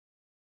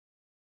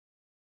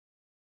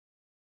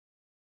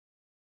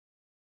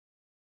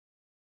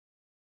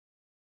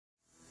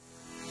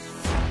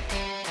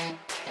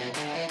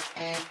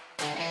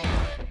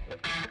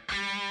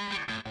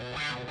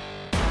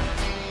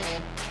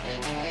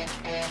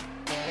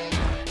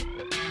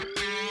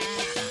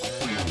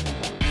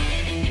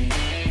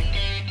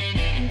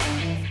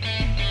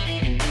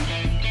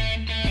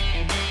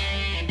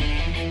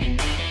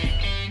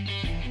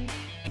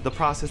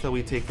process that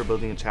we take for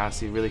building a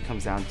chassis really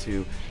comes down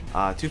to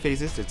two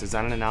phases. There's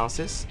design and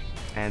analysis,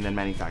 and then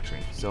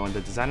manufacturing. So in the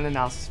design and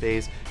analysis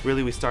phase,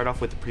 really we start off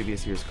with the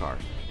previous year's car,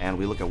 and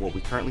we look at what we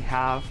currently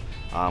have.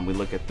 We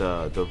look at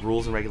the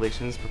rules and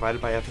regulations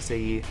provided by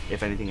FSAE,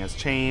 if anything has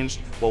changed,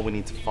 what we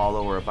need to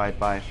follow or abide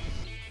by.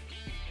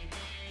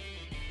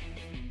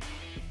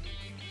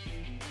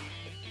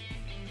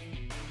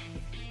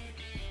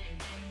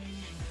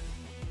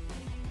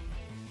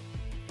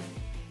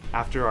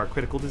 After our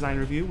critical design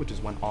review, which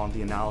is when all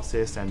the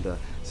analysis and the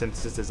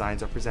synthesis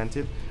designs are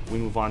presented, we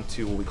move on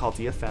to what we call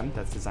DFM,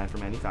 that's design for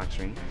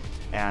manufacturing.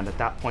 And at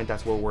that point,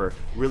 that's where we're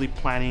really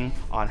planning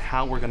on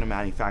how we're going to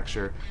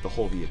manufacture the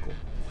whole vehicle.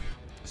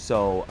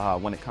 So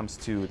when it comes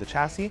to the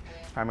chassis,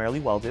 primarily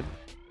welded.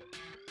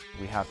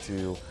 We have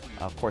to,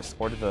 of course,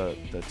 order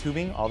the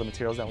tubing, all the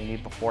materials that we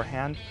need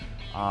beforehand.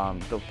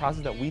 The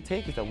process that we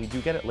take is that we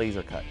do get it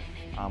laser cut.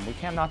 We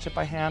can't notch it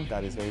by hand,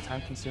 that is very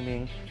time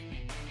consuming.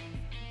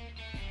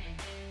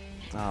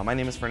 My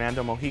name is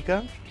Fernando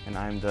Mojica, and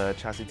I'm the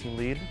chassis team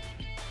lead.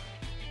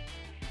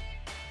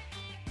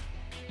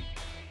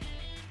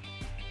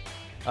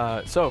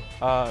 So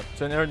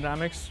in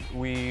aerodynamics,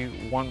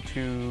 we want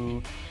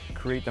to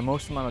create the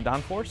most amount of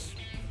downforce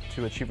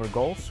to achieve our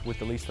goals with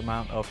the least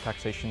amount of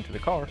taxation to the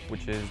car,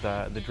 which is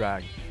the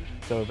drag.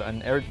 So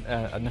an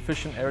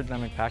efficient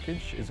aerodynamic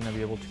package is going to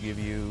be able to give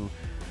you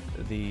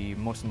the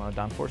most amount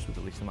of downforce with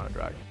the least amount of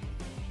drag.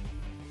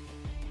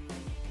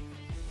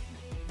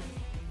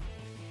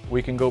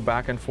 We can go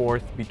back and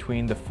forth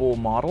between the full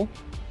model,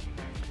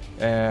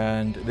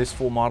 and this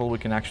full model we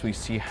can actually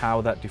see how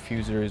that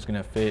diffuser is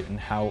going to fit and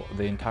how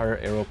the entire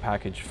aero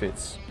package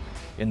fits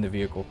in the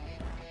vehicle.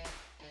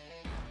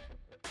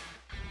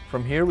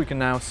 From here we can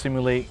now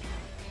simulate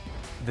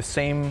the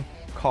same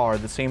car,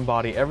 the same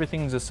body,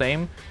 everything's the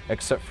same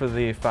except for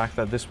the fact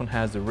that this one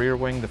has the rear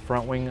wing, the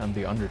front wing and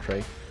the under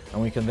tray.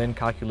 And we can then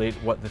calculate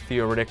what the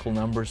theoretical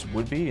numbers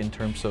would be in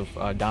terms of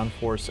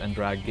downforce and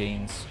drag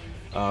gains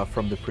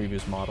from the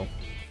previous model.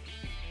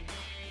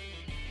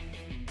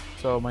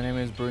 So my name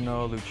is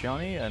Bruno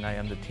Luciani and I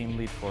am the team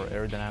lead for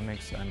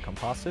aerodynamics and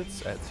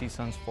composites at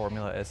CSUN's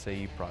Formula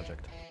SAE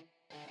project.